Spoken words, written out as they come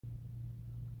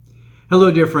Hello,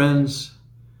 dear friends.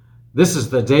 This is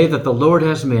the day that the Lord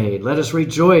has made. Let us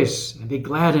rejoice and be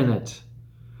glad in it.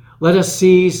 Let us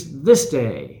seize this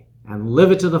day and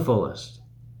live it to the fullest.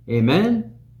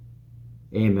 Amen.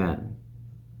 Amen.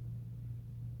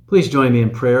 Please join me in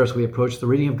prayer as we approach the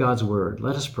reading of God's Word.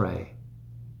 Let us pray.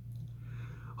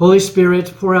 Holy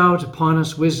Spirit, pour out upon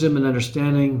us wisdom and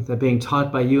understanding, that being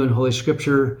taught by you in Holy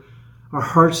Scripture, our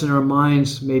hearts and our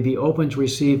minds may be open to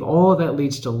receive all that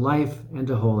leads to life and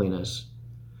to holiness.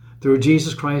 Through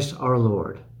Jesus Christ our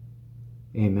Lord.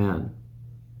 Amen.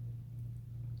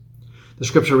 The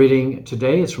scripture reading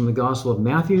today is from the Gospel of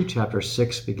Matthew, chapter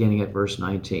 6, beginning at verse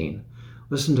 19.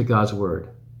 Listen to God's word.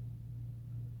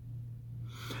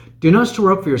 Do not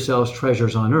store up for yourselves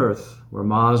treasures on earth, where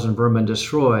moths and vermin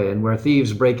destroy, and where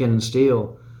thieves break in and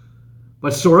steal.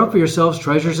 But store up for yourselves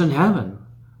treasures in heaven,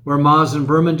 where moths and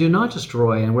vermin do not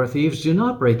destroy, and where thieves do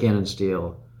not break in and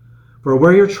steal. For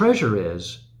where your treasure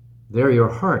is, there your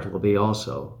heart will be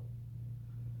also.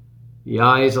 The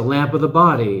eye is a lamp of the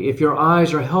body. If your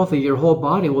eyes are healthy, your whole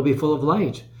body will be full of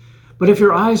light. But if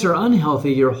your eyes are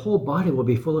unhealthy, your whole body will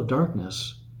be full of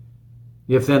darkness.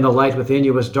 If then the light within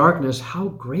you is darkness, how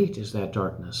great is that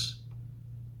darkness?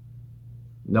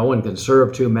 No one can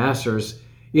serve two masters.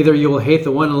 Either you will hate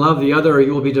the one and love the other, or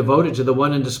you will be devoted to the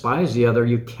one and despise the other.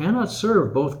 You cannot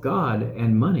serve both God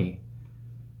and money.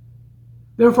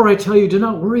 Therefore I tell you, do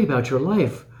not worry about your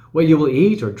life, what you will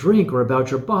eat or drink, or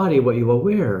about your body, what you will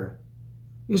wear.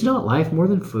 Is not life more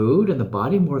than food, and the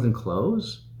body more than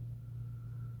clothes?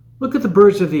 Look at the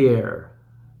birds of the air.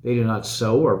 They do not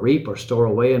sow or reap or store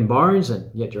away in barns,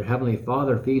 and yet your heavenly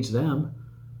Father feeds them.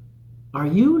 Are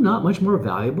you not much more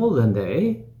valuable than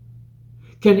they?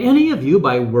 Can any of you,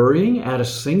 by worrying, add a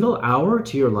single hour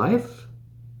to your life?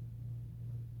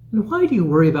 And why do you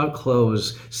worry about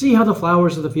clothes? See how the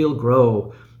flowers of the field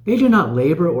grow. They do not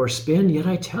labor or spin, yet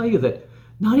I tell you that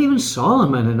not even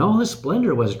Solomon in all his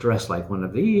splendor was dressed like one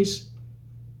of these.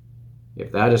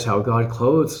 If that is how God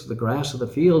clothes the grass of the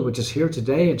field, which is here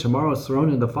today and tomorrow thrown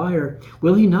in the fire,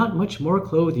 will he not much more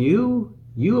clothe you,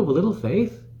 you of little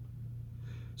faith?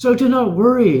 So do not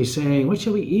worry, saying, what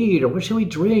shall we eat, or what shall we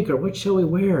drink, or what shall we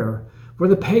wear? For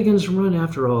the pagans run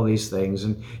after all these things,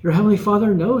 and your heavenly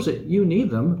Father knows that you need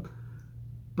them.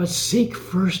 But seek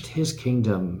first his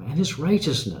kingdom and his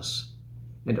righteousness,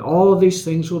 and all these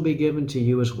things will be given to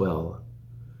you as well.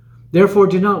 Therefore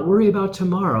do not worry about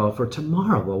tomorrow, for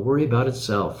tomorrow will worry about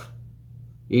itself.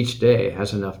 Each day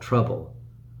has enough trouble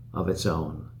of its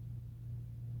own.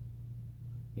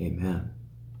 Amen.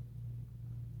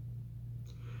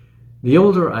 The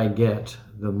older I get,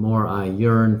 the more I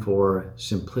yearn for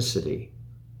simplicity.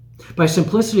 By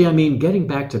simplicity, I mean getting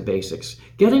back to basics,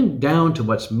 getting down to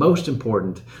what's most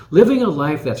important, living a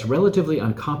life that's relatively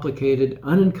uncomplicated,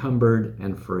 unencumbered,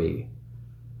 and free.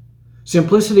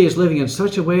 Simplicity is living in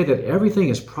such a way that everything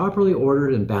is properly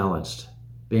ordered and balanced,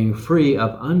 being free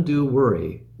of undue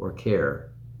worry or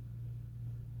care.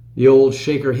 The old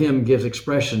Shaker hymn gives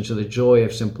expression to the joy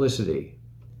of simplicity.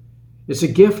 It's a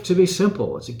gift to be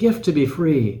simple. It's a gift to be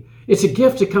free. It's a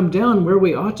gift to come down where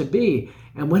we ought to be.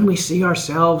 And when we see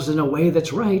ourselves in a way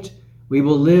that's right, we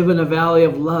will live in a valley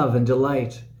of love and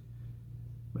delight.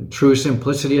 When true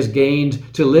simplicity is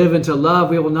gained, to live and to love,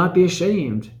 we will not be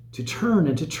ashamed. To turn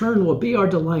and to turn will be our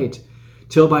delight,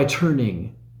 till by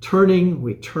turning,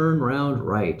 we turn round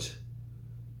right.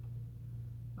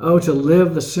 Oh, to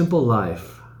live the simple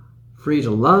life, free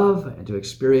to love and to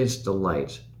experience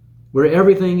delight, where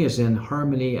everything is in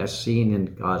harmony as seen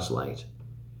in God's light.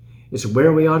 It's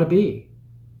where we ought to be.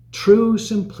 True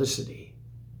simplicity.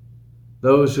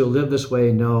 Those who live this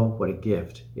way know what a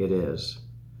gift it is.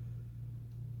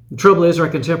 The trouble is, our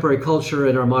contemporary culture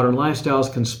and our modern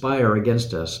lifestyles conspire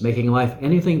against us, making life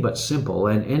anything but simple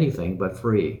and anything but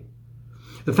free.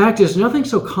 The fact is, nothing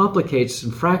so complicates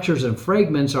and fractures and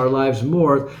fragments our lives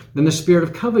more than the spirit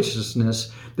of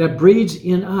covetousness that breeds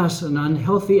in us an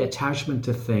unhealthy attachment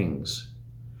to things.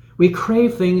 We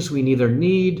crave things we neither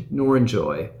need nor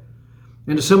enjoy.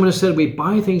 And as someone has said, we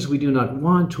buy things we do not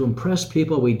want to impress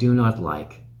people we do not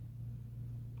like.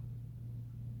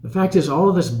 The fact is, all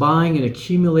of this buying and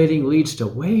accumulating leads to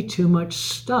way too much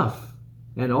stuff,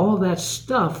 and all that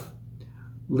stuff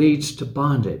leads to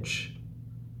bondage.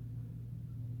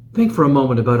 Think for a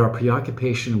moment about our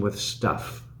preoccupation with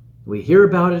stuff. We hear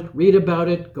about it, read about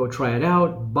it, go try it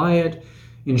out, buy it,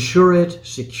 insure it,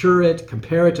 secure it,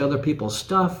 compare it to other people's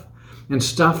stuff, and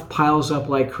stuff piles up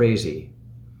like crazy.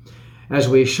 As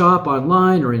we shop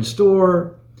online or in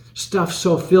store, stuff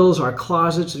so fills our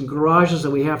closets and garages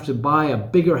that we have to buy a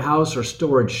bigger house or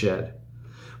storage shed.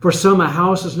 For some, a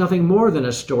house is nothing more than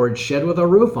a storage shed with a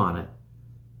roof on it.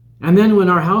 And then when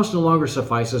our house no longer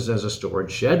suffices as a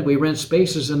storage shed, we rent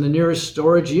spaces in the nearest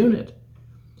storage unit.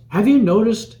 Have you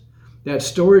noticed that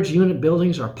storage unit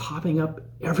buildings are popping up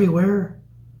everywhere?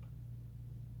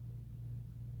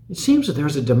 It seems that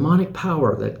there's a demonic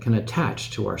power that can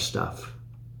attach to our stuff.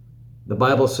 The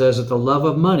Bible says that the love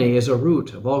of money is a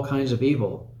root of all kinds of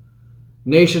evil.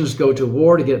 Nations go to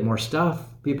war to get more stuff.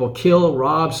 People kill,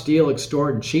 rob, steal,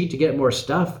 extort, and cheat to get more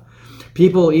stuff.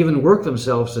 People even work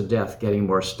themselves to death getting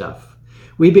more stuff.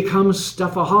 We become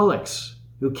stuffaholics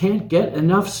who can't get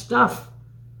enough stuff.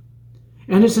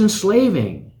 And it's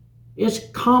enslaving. It's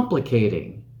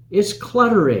complicating. It's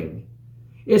cluttering.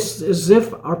 It's as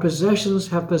if our possessions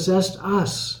have possessed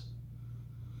us.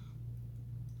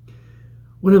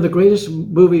 One of the greatest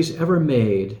movies ever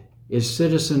made is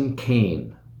Citizen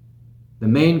Kane. The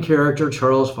main character,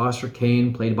 Charles Foster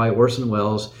Kane, played by Orson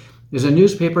Welles, is a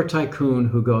newspaper tycoon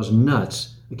who goes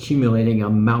nuts accumulating a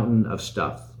mountain of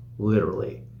stuff,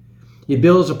 literally. He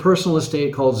builds a personal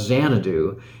estate called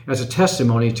Xanadu as a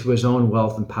testimony to his own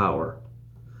wealth and power.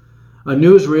 A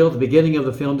newsreel at the beginning of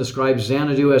the film describes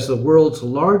Xanadu as the world's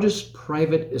largest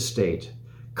private estate.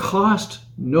 Cost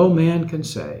no man can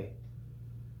say.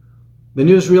 The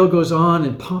newsreel goes on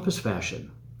in pompous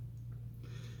fashion.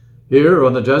 Here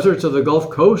on the deserts of the Gulf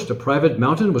Coast, a private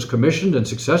mountain was commissioned and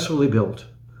successfully built.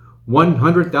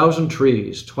 100,000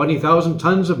 trees, 20,000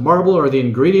 tons of marble are the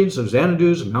ingredients of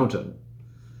Xanadu's mountain.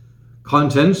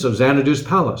 Contents of Xanadu's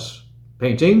palace.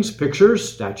 Paintings,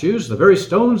 pictures, statues, the very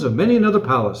stones of many another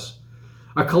palace.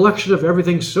 A collection of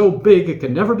everything so big it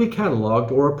can never be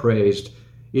cataloged or appraised.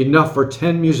 Enough for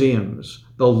 10 museums,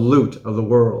 the loot of the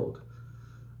world.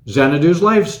 Xanadu's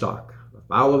livestock, the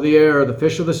fowl of the air, the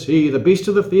fish of the sea, the beast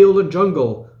of the field and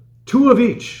jungle, 2 of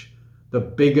each, the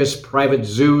biggest private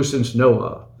zoo since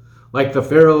Noah. Like the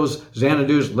pharaohs,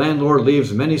 Xanadu's landlord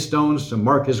leaves many stones to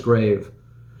mark his grave.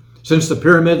 Since the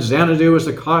pyramids, Xanadu is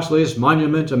the costliest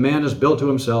monument a man has built to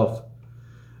himself.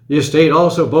 The estate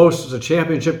also boasts a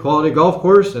championship quality golf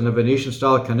course and a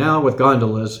Venetian-style canal with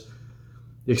gondolas.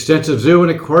 The extensive zoo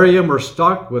and aquarium are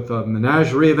stocked with a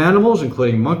menagerie of animals,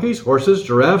 including monkeys, horses,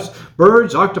 giraffes,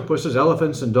 birds, octopuses,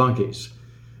 elephants, and donkeys.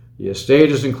 The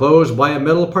estate is enclosed by a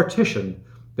metal partition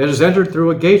that is entered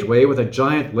through a gateway with a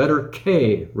giant letter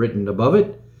K written above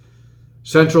it.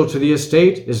 Central to the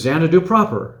estate is Xanadu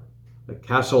proper, the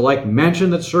castle-like mansion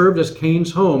that served as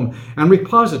Kane's home and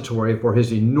repository for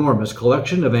his enormous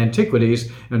collection of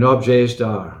antiquities and objets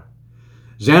d'art.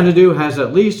 Xanadu has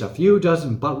at least a few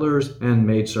dozen butlers and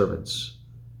maidservants.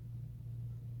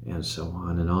 And so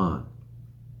on and on.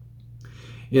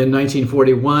 In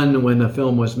 1941, when the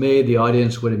film was made, the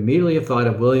audience would immediately have thought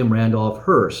of William Randolph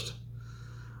Hearst,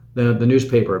 the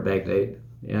newspaper magnate,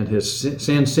 and his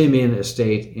San Simeon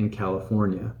estate in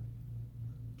California.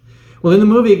 Well, in the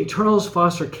movie, Charles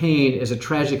Foster Kane is a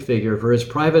tragic figure, for his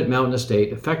private mountain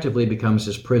estate effectively becomes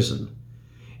his prison.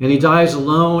 And he dies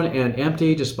alone and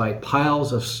empty despite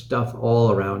piles of stuff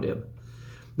all around him.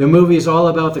 The movie is all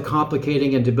about the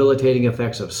complicating and debilitating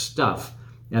effects of stuff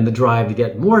and the drive to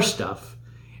get more stuff.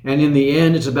 And in the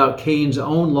end, it's about Kane's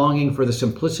own longing for the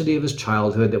simplicity of his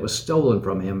childhood that was stolen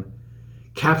from him,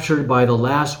 captured by the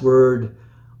last word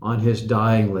on his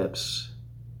dying lips.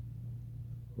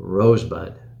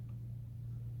 Rosebud.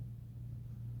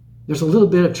 There's a little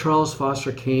bit of Charles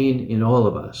Foster Kane in all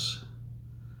of us,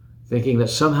 thinking that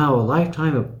somehow a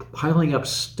lifetime of piling up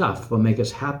stuff will make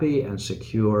us happy and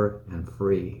secure and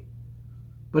free.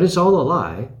 But it's all a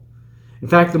lie. In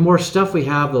fact, the more stuff we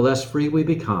have, the less free we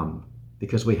become,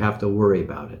 because we have to worry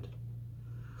about it.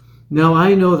 Now,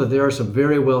 I know that there are some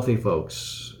very wealthy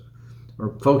folks,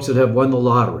 or folks that have won the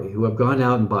lottery, who have gone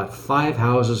out and bought 5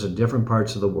 houses in different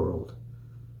parts of the world.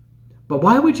 But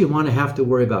why would you want to have to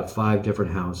worry about 5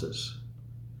 different houses?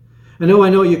 I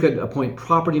know you could appoint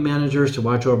property managers to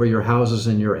watch over your houses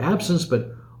in your absence,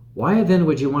 but why then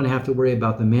would you want to have to worry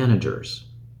about the managers?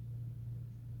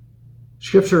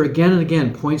 Scripture again and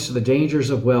again points to the dangers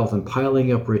of wealth and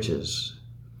piling up riches,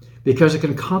 because it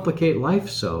can complicate life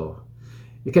so.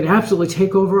 It can absolutely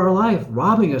take over our life,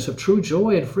 robbing us of true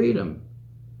joy and freedom.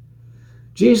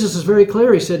 Jesus is very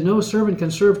clear. He said, no servant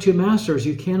can serve 2 masters.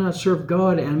 You cannot serve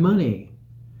God and money.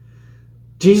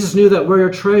 Jesus knew that where your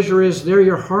treasure is, there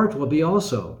your heart will be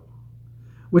also,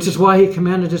 which is why he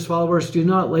commanded his followers, do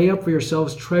not lay up for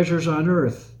yourselves treasures on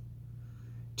earth.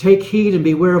 Take heed and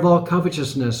beware of all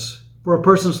covetousness, for a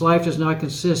person's life does not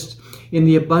consist in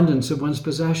the abundance of one's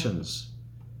possessions.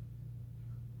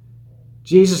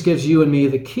 Jesus gives you and me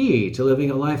the key to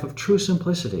living a life of true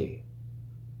simplicity.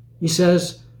 He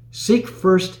says, seek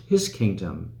first his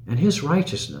kingdom and his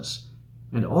righteousness,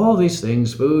 and all these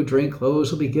things, food, drink,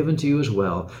 clothes, will be given to you as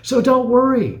well. So don't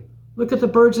worry. Look at the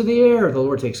birds of the air. The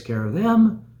Lord takes care of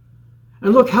them.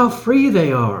 And look how free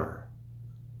they are.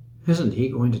 Isn't He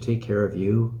going to take care of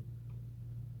you?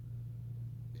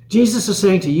 Jesus is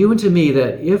saying to you and to me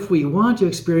that if we want to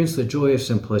experience the joy of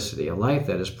simplicity, a life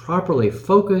that is properly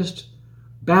focused,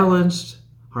 balanced,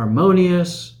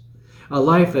 harmonious, a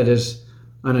life that is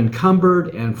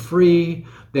unencumbered and free,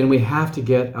 then we have to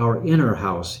get our inner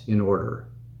house in order.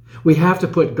 We have to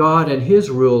put God and His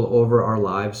rule over our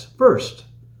lives first.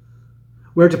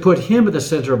 We're to put Him at the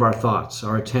center of our thoughts,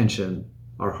 our attention,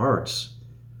 our hearts.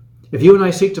 If you and I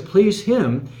seek to please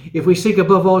Him, if we seek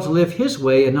above all to live His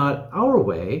way and not our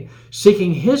way,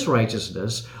 seeking His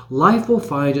righteousness, life will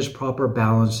find its proper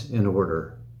balance and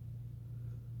order.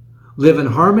 Live in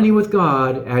harmony with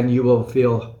God and you will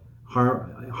feel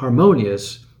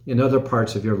harmonious in other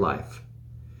parts of your life.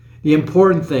 The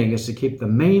important thing is to keep the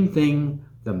main thing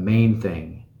the main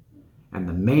thing. And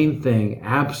the main thing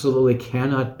absolutely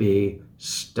cannot be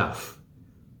stuff.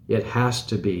 It has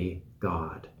to be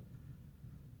God.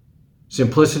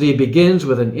 Simplicity begins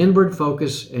with an inward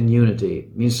focus and unity.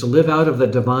 It means to live out of the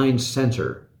divine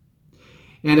center.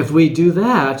 And if we do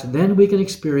that, then we can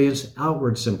experience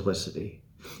outward simplicity.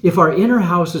 If our inner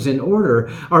house is in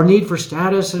order, our need for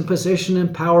status and position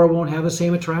and power won't have the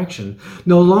same attraction.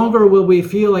 No longer will we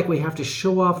feel like we have to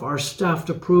show off our stuff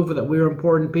to prove that we're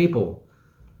important people.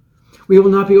 We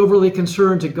will not be overly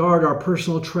concerned to guard our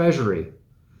personal treasury.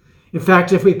 In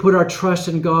fact, if we put our trust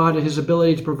in God and His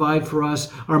ability to provide for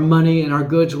us, our money and our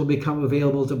goods will become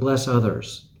available to bless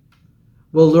others.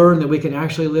 We'll learn that we can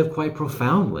actually live quite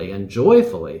profoundly and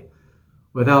joyfully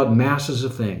without masses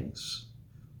of things.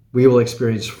 We will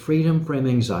experience freedom from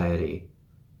anxiety,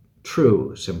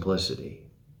 true simplicity.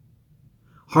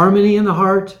 Harmony in the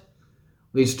heart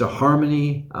leads to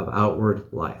harmony of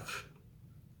outward life.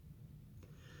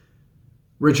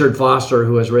 Richard Foster,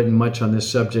 who has written much on this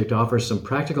subject, offers some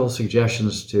practical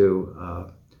suggestions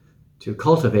to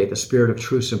cultivate the spirit of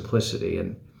true simplicity.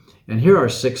 And here are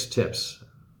 6 tips.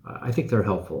 I think they're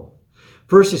helpful.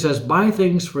 First, he says, buy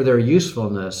things for their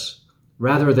usefulness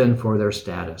rather than for their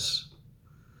status.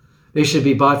 They should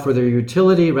be bought for their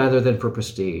utility rather than for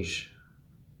prestige.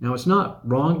 Now, it's not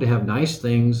wrong to have nice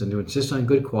things and to insist on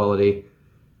good quality,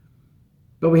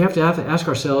 but we have to ask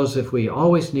ourselves if we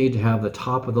always need to have the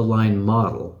top-of-the-line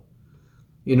model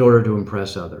in order to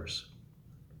impress others.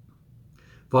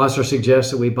 Foster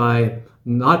suggests that we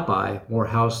not buy more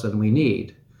house than we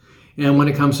need. And when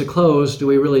it comes to clothes, do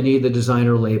we really need the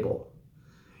designer label?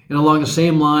 And along the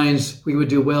same lines, we would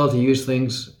do well to use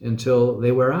things until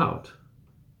they wear out.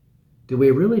 Do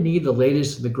we really need the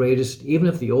latest and the greatest, even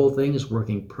if the old thing is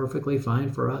working perfectly fine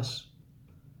for us?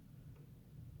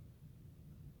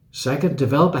 Second,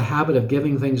 develop a habit of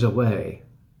giving things away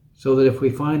so that if we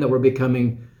find that we're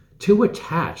becoming too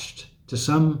attached to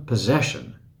some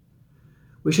possession,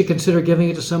 we should consider giving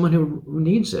it to someone who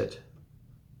needs it.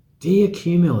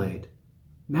 Deaccumulate.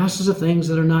 Masses of things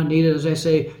that are not needed, as I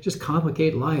say, just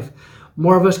complicate life.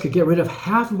 More of us could get rid of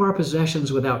half of our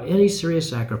possessions without any serious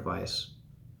sacrifice.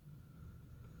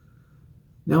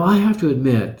 Now, I have to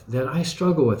admit that I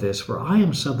struggle with this, for I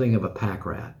am something of a pack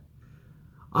rat.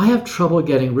 I have trouble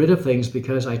getting rid of things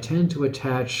because I tend to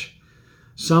attach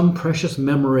some precious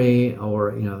memory or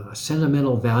a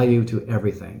sentimental value to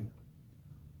everything.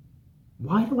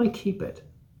 Why do I keep it?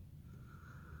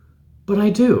 But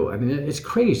I do. I mean, it's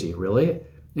crazy, really.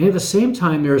 And at the same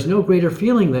time, there is no greater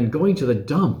feeling than going to the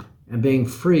dump and being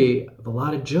free of a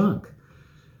lot of junk.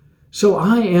 So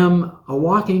I am a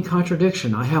walking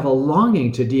contradiction. I have a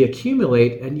longing to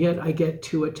deaccumulate, and yet I get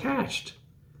too attached.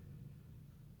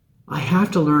 I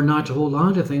have to learn not to hold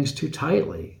on to things too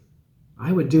tightly.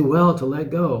 I would do well to let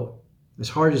go, as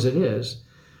hard as it is,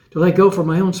 to let go for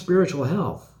my own spiritual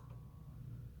health.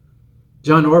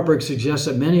 John Ortberg suggests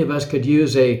that many of us could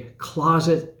use a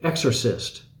closet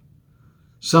exorcist,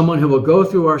 someone who will go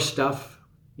through our stuff,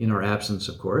 in our absence,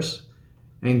 of course,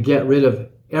 and get rid of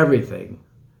everything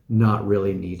not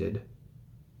really needed.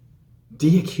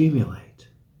 Deaccumulate.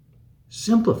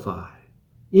 Simplify,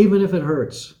 even if it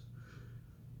hurts.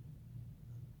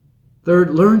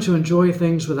 Third, learn to enjoy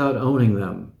things without owning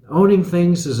them. Owning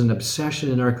things is an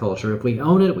obsession in our culture. If we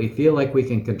own it, we feel like we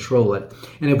can control it.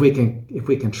 And if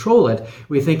we control it,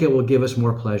 we think it will give us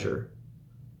more pleasure.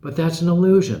 But that's an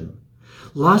illusion.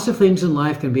 Lots of things in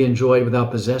life can be enjoyed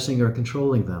without possessing or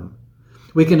controlling them.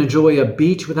 We can enjoy a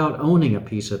beach without owning a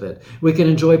piece of it. We can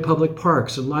enjoy public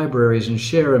parks and libraries and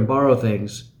share and borrow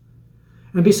things.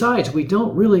 And besides, we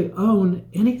don't really own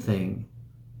anything.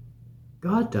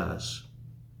 God does.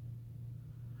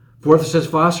 Fourth, it says,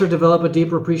 foster, develop a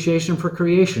deeper appreciation for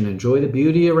creation. Enjoy the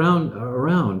beauty around.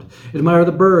 Admire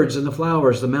the birds and the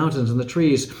flowers, the mountains and the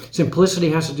trees. Simplicity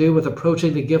has to do with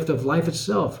approaching the gift of life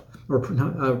itself, or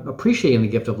appreciating the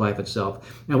gift of life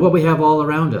itself and what we have all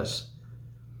around us.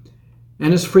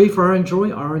 And it's free for our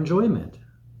enjoyment.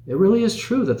 It really is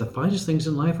true that the finest things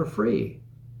in life are free.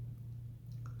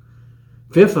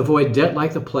 Fifth, avoid debt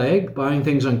like the plague. Buying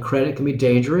things on credit can be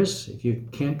dangerous if you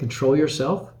can't control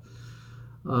yourself.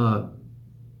 To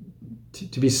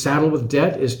be saddled with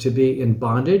debt is to be in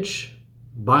bondage.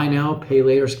 Buy now, pay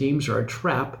later schemes are a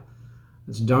trap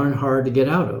that's darn hard to get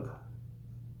out of.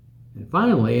 And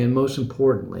finally, and most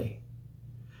importantly,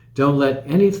 don't let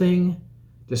anything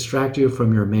distract you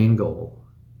from your main goal,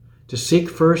 to seek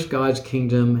first God's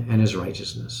kingdom and his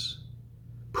righteousness.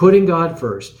 Putting God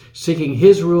first, seeking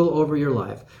his rule over your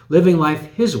life, living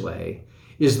life his way,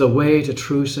 is the way to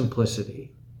true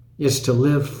simplicity, is to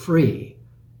live free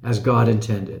as God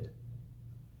intended.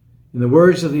 In the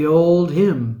words of the old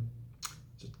hymn,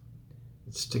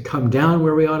 it's to come down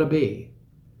where we ought to be.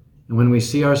 And when we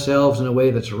see ourselves in a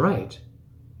way that's right,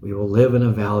 we will live in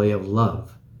a valley of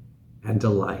love and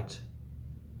delight.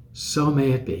 So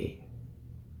may it be.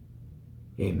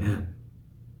 Amen.